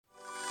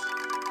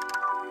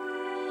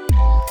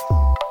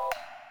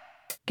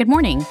Good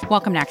morning.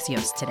 Welcome to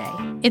Axios Today.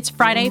 It's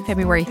Friday,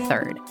 February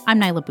 3rd. I'm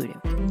Nyla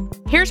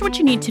Boodoo. Here's what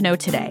you need to know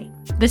today.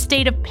 The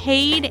state of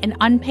paid and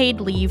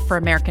unpaid leave for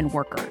American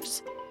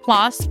workers.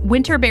 Plus,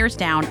 winter bears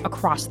down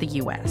across the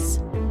U.S.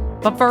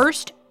 But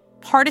first,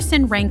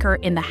 partisan rancor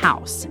in the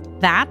House.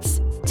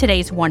 That's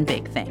today's one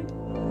big thing.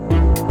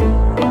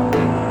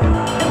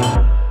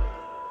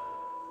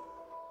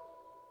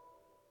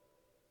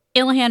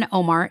 Ilhan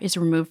Omar is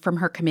removed from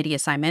her committee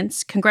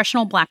assignments.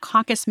 Congressional Black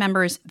Caucus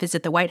members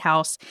visit the White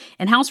House,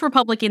 and House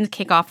Republicans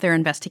kick off their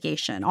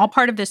investigation. All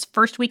part of this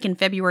first week in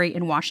February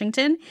in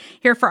Washington.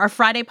 Here for our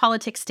Friday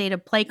Politics State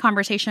of Play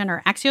conversation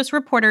are Axios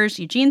reporters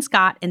Eugene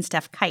Scott and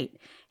Steph Kite.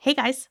 Hey,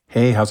 guys.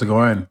 Hey, how's it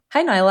going?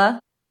 Hi, Nyla.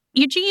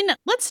 Eugene,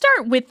 let's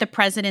start with the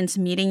president's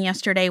meeting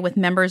yesterday with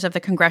members of the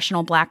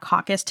Congressional Black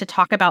Caucus to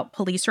talk about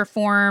police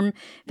reform.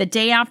 The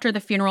day after the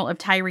funeral of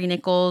Tyre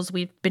Nichols,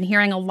 we've been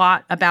hearing a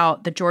lot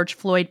about the George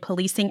Floyd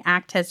Policing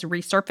Act has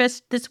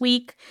resurfaced this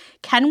week.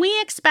 Can we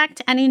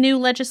expect any new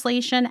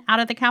legislation out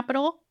of the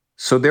Capitol?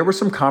 So there were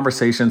some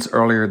conversations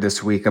earlier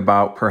this week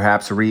about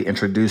perhaps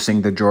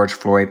reintroducing the George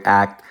Floyd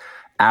Act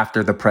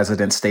after the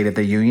president's State of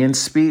the Union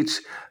speech.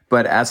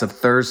 But as of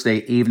Thursday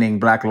evening,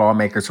 Black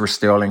lawmakers were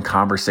still in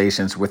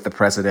conversations with the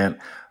president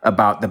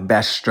about the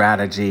best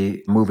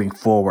strategy moving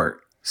forward.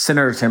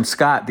 Senator Tim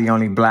Scott, the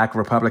only Black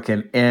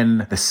Republican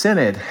in the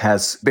Senate,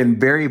 has been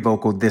very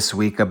vocal this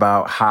week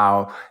about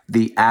how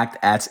the act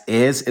as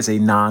is a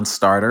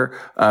non-starter,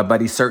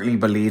 but he certainly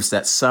believes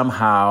that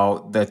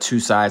somehow the two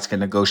sides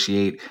can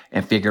negotiate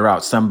and figure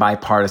out some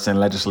bipartisan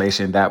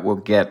legislation that will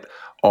get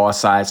all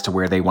sides to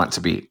where they want to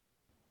be.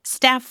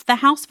 Steph, the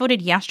House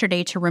voted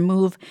yesterday to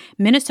remove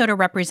Minnesota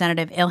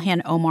Representative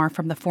Ilhan Omar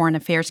from the Foreign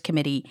Affairs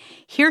Committee.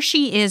 Here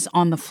she is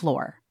on the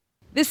floor.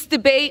 This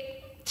debate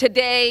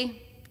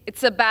today,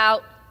 it's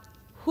about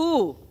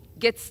who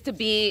gets to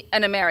be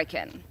an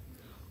American.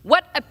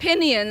 What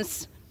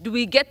opinions do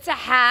we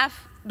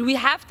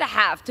have to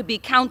have to be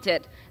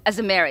counted as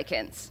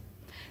Americans?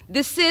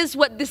 This is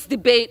what this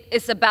debate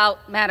is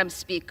about, Madam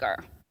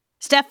Speaker.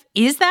 Steph,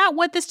 is that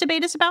what this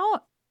debate is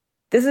about?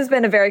 This has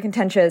been a very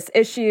contentious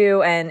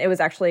issue, and it was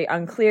actually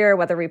unclear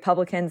whether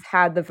Republicans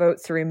had the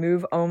votes to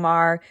remove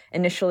Omar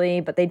initially,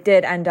 but they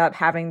did end up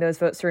having those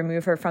votes to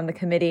remove her from the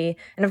committee.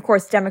 And of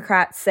course,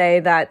 Democrats say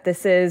that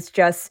this is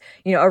just,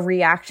 a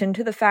reaction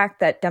to the fact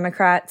that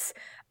Democrats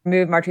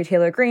removed Marjorie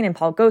Taylor Greene and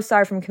Paul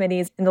Gosar from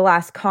committees in the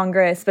last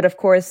Congress. But of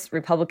course,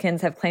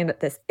 Republicans have claimed that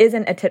this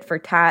isn't a tit for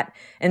tat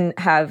and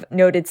have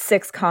noted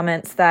 6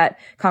 comments that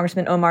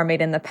Congressman Omar made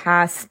in the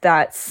past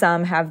that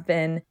some have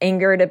been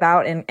angered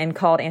about and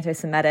called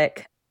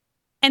anti-Semitic.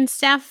 And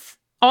Steph,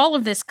 all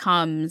of this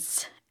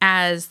comes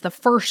as the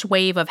first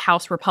wave of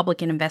House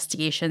Republican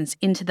investigations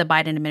into the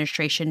Biden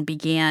administration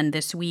began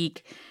this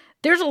week.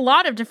 There's a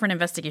lot of different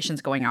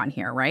investigations going on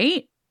here,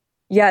 right?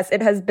 Yes,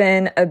 it has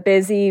been a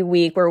busy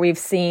week where we've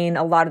seen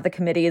a lot of the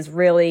committees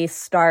really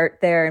start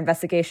their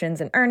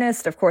investigations in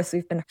earnest. Of course,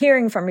 we've been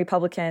hearing from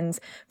Republicans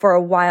for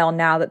a while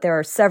now that there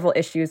are several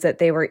issues that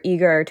they were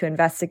eager to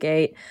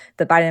investigate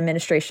the Biden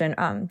administration.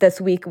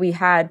 This week, we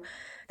had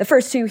the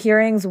first 2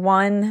 hearings,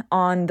 one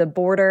on the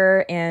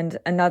border and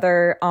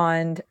another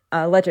on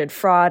alleged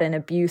fraud and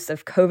abuse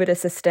of COVID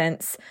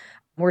assistance.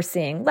 We're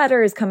seeing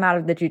letters come out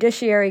of the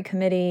Judiciary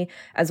Committee,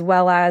 as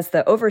well as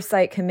the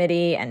Oversight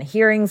Committee, and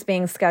hearings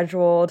being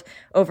scheduled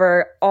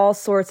over all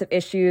sorts of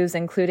issues,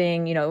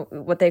 including,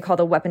 what they call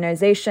the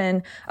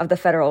weaponization of the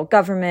federal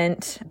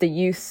government, the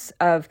use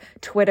of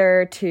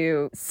Twitter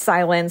to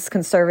silence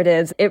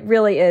conservatives. It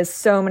really is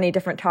so many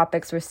different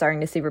topics we're starting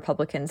to see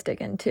Republicans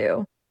dig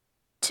into.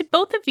 To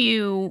both of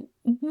you,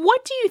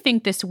 what do you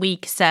think this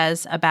week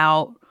says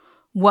about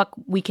what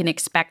we can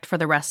expect for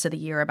the rest of the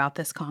year about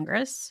this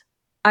Congress?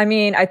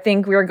 I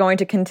think we're going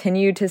to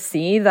continue to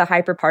see the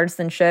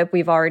hyperpartisanship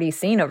we've already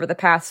seen over the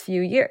past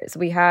few years.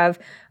 We have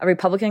a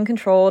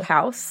Republican-controlled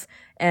House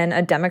and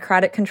a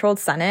Democratic-controlled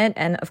Senate,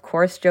 and of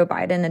course, Joe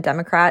Biden, a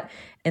Democrat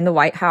in the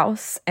White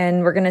House.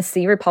 And we're going to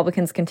see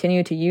Republicans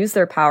continue to use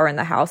their power in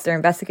the House, their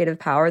investigative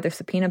power, their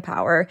subpoena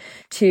power,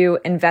 to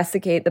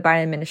investigate the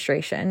Biden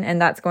administration.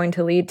 And that's going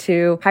to lead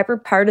to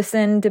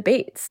hyperpartisan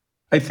debates.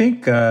 I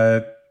think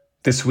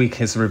this week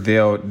has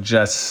revealed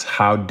just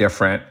how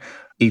different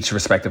each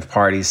respective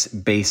party's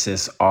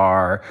bases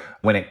are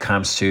when it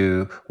comes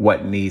to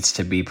what needs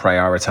to be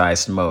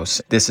prioritized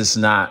most. This is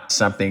not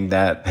something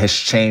that has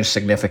changed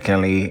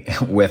significantly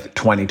with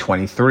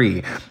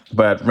 2023,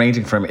 but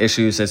ranging from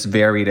issues as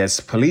varied as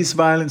police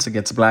violence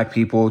against Black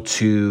people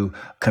to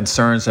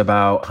concerns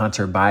about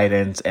Hunter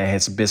Biden and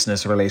his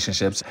business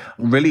relationships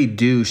really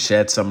do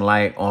shed some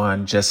light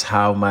on just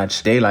how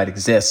much daylight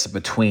exists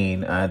between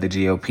the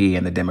GOP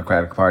and the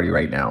Democratic Party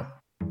right now.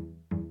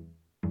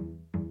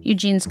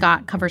 Eugene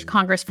Scott covers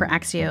Congress for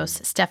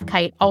Axios. Steph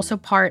Kite, also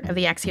part of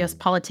the Axios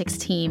politics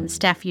team.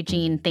 Steph,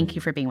 Eugene, thank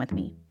you for being with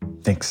me.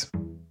 Thanks.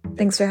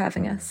 Thanks for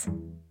having us.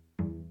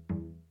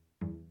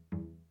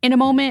 In a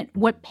moment,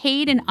 what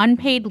paid and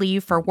unpaid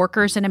leave for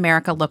workers in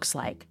America looks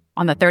like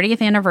on the 30th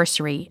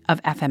anniversary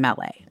of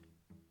FMLA.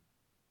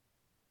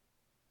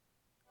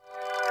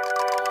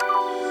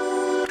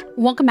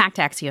 Welcome back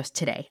to Axios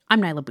Today.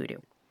 I'm Naila Boodoo.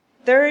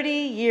 30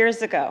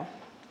 years ago,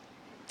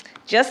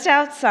 just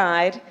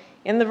outside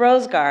in the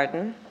Rose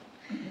Garden,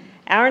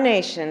 our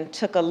nation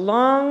took a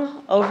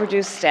long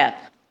overdue step.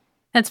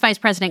 That's Vice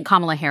President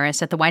Kamala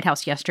Harris at the White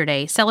House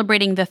yesterday,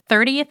 celebrating the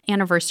 30th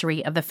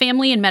anniversary of the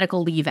Family and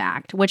Medical Leave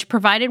Act, which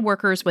provided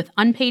workers with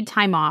unpaid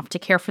time off to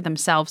care for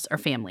themselves or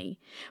family.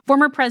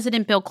 Former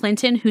President Bill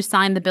Clinton, who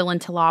signed the bill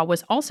into law,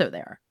 was also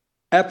there.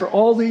 After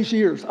all these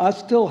years, I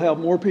still have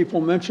more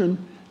people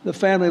mention the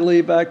Family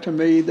Leave Act to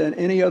me than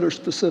any other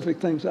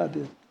specific things I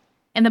did.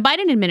 And the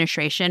Biden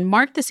administration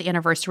marked this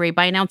anniversary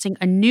by announcing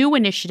a new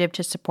initiative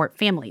to support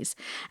families.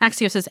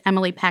 Axios'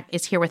 Emily Peck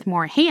is here with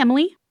more. Hey,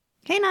 Emily.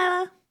 Hey,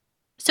 Naila.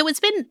 So it's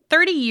been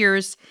 30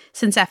 years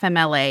since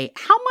FMLA.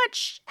 How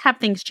much have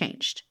things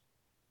changed?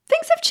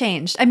 Things have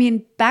changed. I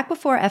mean, back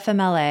before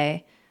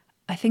FMLA,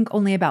 I think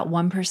only about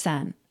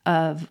 1%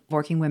 of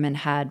working women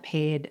had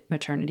paid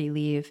maternity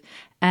leave,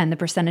 and the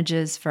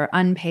percentages for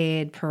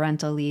unpaid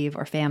parental leave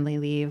or family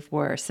leave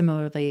were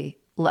similarly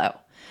low.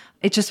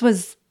 It just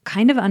was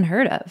kind of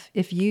unheard of.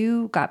 If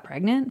you got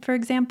pregnant, for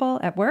example,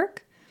 at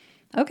work,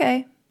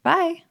 okay,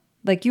 bye.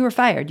 Like, you were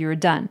fired, you were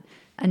done.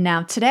 And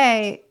now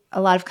today,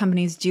 a lot of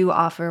companies do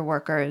offer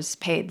workers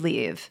paid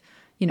leave.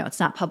 You know, it's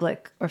not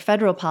public or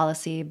federal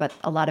policy, but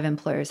a lot of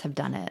employers have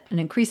done it, an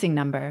increasing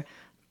number.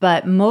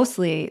 But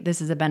mostly,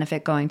 this is a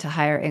benefit going to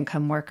higher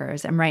income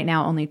workers. And right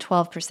now, only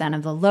 12%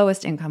 of the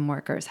lowest income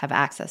workers have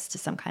access to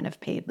some kind of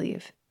paid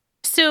leave.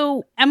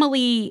 So,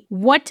 Emily,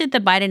 what did the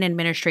Biden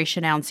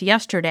administration announce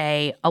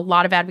yesterday? A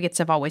lot of advocates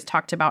have always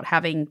talked about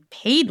having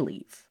paid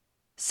leave.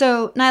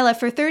 So, Naila,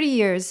 for 30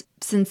 years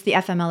since the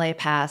FMLA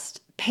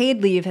passed,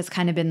 paid leave has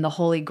kind of been the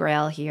holy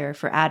grail here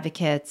for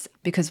advocates,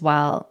 because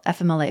while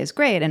FMLA is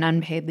great and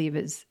unpaid leave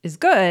is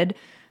good,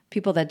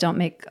 people that don't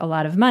make a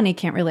lot of money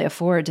can't really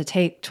afford to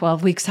take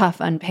 12 weeks off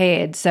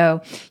unpaid. So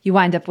you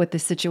wind up with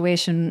this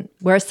situation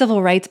where a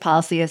civil rights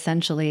policy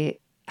essentially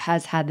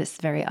has had this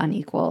very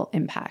unequal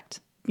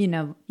impact. You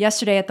know,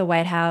 yesterday at the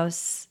White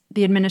House,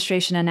 the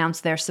administration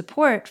announced their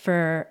support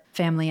for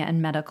family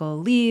and medical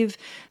leave,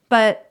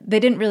 but they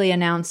didn't really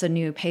announce a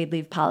new paid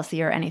leave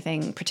policy or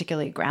anything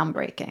particularly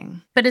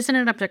groundbreaking. But isn't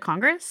it up to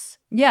Congress?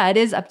 Yeah, it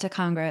is up to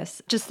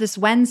Congress. Just this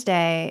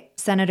Wednesday,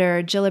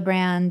 Senator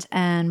Gillibrand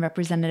and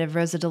Representative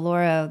Rosa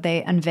DeLauro,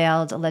 they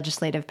unveiled a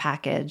legislative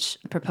package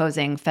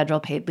proposing federal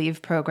paid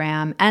leave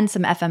program and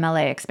some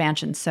FMLA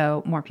expansion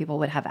so more people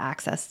would have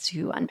access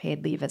to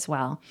unpaid leave as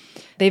well.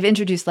 They've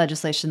introduced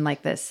legislation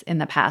like this in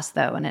the past,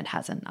 though, and it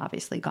hasn't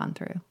obviously gone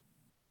through.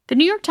 The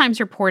New York Times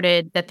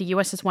reported that the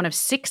U.S. is one of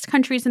 6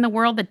 countries in the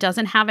world that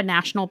doesn't have a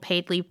national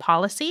paid leave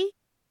policy.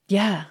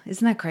 Yeah,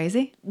 isn't that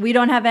crazy? We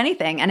don't have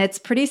anything, and it's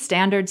pretty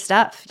standard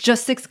stuff.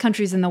 Just 6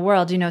 countries in the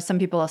world. You know, some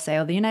people will say,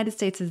 oh, the United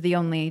States is the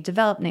only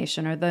developed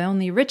nation or the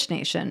only rich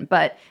nation,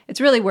 but it's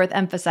really worth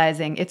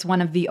emphasizing it's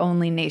one of the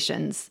only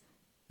nations,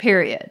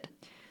 period.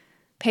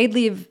 Paid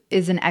leave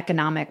is an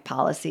economic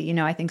policy. You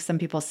know, I think some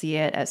people see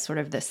it as sort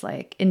of this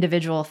like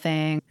individual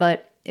thing,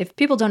 but if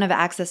people don't have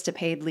access to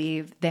paid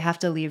leave, they have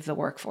to leave the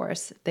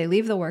workforce. If they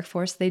leave the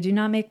workforce, they do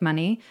not make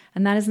money,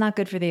 and that is not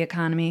good for the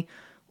economy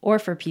or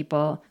for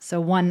people.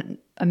 So one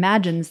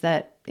imagines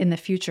that in the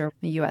future,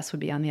 the U.S. would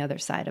be on the other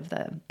side of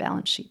the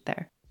balance sheet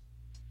there.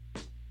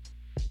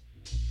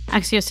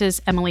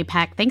 Axios' Emily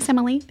Peck. Thanks,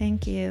 Emily.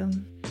 Thank you.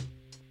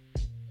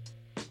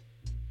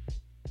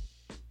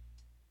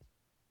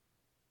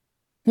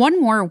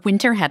 One more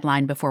winter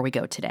headline before we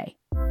go today.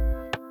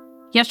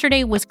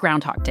 Yesterday was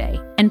Groundhog Day,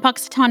 and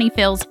Punxsutawney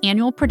Phil's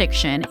annual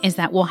prediction is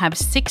that we'll have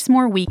 6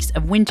 more weeks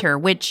of winter,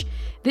 which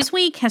this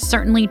week has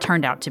certainly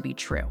turned out to be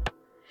true.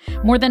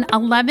 More than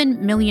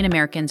 11 million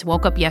Americans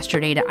woke up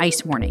yesterday to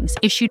ice warnings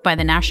issued by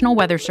the National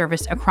Weather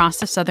Service across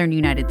the southern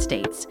United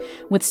States,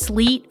 with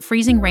sleet,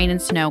 freezing rain,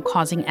 and snow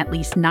causing at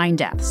least 9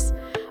 deaths.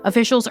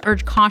 Officials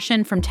urge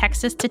caution from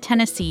Texas to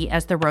Tennessee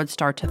as the roads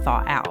start to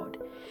thaw out.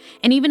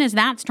 And even as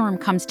that storm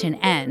comes to an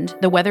end,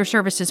 the Weather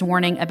Service is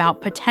warning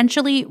about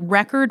potentially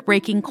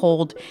record-breaking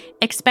cold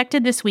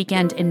expected this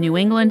weekend in New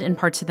England and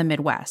parts of the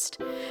Midwest.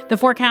 The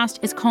forecast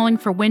is calling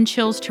for wind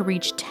chills to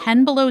reach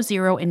 10 below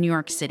zero in New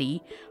York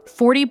City,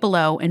 40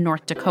 below in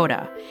North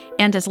Dakota,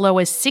 and as low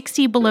as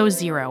 60 below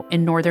zero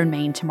in northern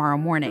Maine tomorrow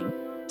morning.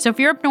 So if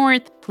you're up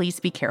north, please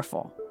be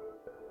careful.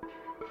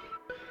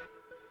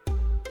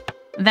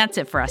 That's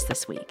it for us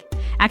this week.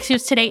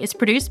 Axios Today is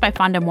produced by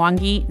Fonda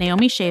Mwangi,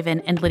 Naomi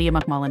Shavin, and Lydia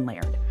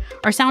McMullen-Laird.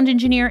 Our sound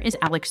engineer is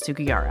Alex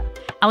Sugiyara.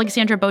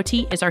 Alexandra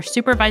Botti is our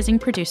supervising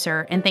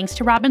producer, and thanks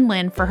to Robin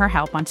Lynn for her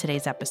help on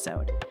today's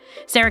episode.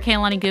 Sarah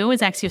Kailani Gu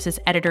is Axios'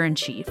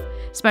 editor-in-chief.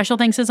 Special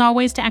thanks, as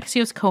always, to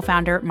Axios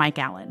co-founder Mike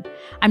Allen.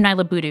 I'm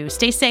Naila Boodoo.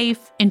 Stay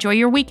safe, enjoy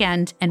your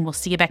weekend, and we'll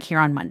see you back here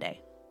on Monday.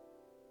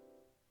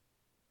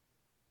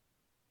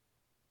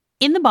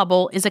 In the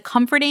Bubble is a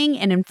comforting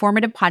and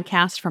informative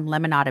podcast from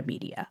Lemonada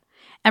Media.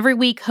 Every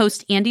week,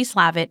 host Andy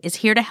Slavitt is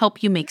here to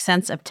help you make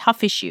sense of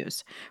tough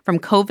issues, from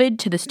COVID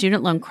to the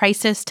student loan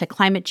crisis to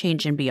climate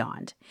change and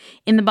beyond.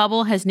 In the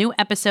Bubble has new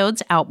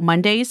episodes out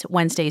Mondays,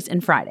 Wednesdays,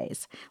 and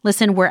Fridays.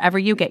 Listen wherever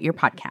you get your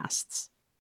podcasts.